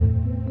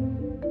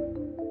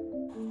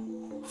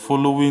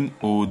Following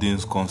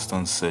Odin's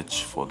constant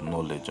search for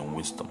knowledge and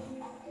wisdom.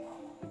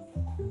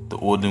 The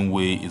Odin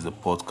Way is a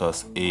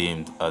podcast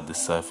aimed at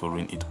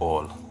deciphering it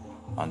all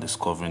and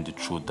discovering the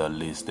truth that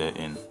lays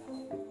therein.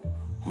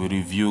 We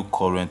review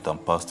current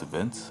and past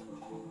events,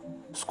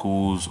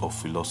 schools of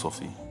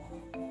philosophy,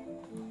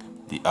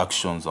 the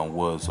actions and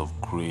words of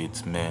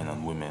great men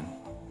and women,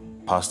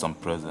 past and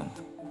present,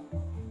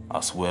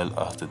 as well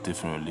as the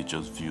different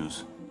religious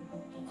views,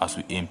 as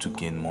we aim to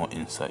gain more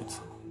insight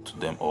to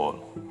them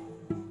all.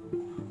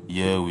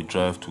 Here we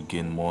drive to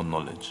gain more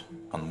knowledge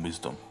and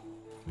wisdom,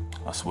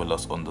 as well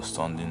as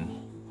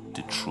understanding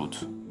the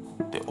truth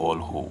they all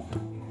hold,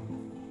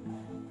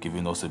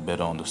 giving us a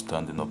better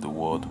understanding of the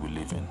world we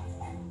live in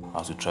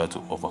as we try to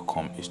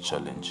overcome each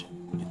challenge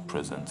it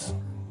presents.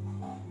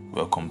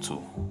 Welcome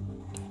to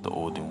the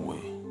Odin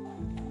Way.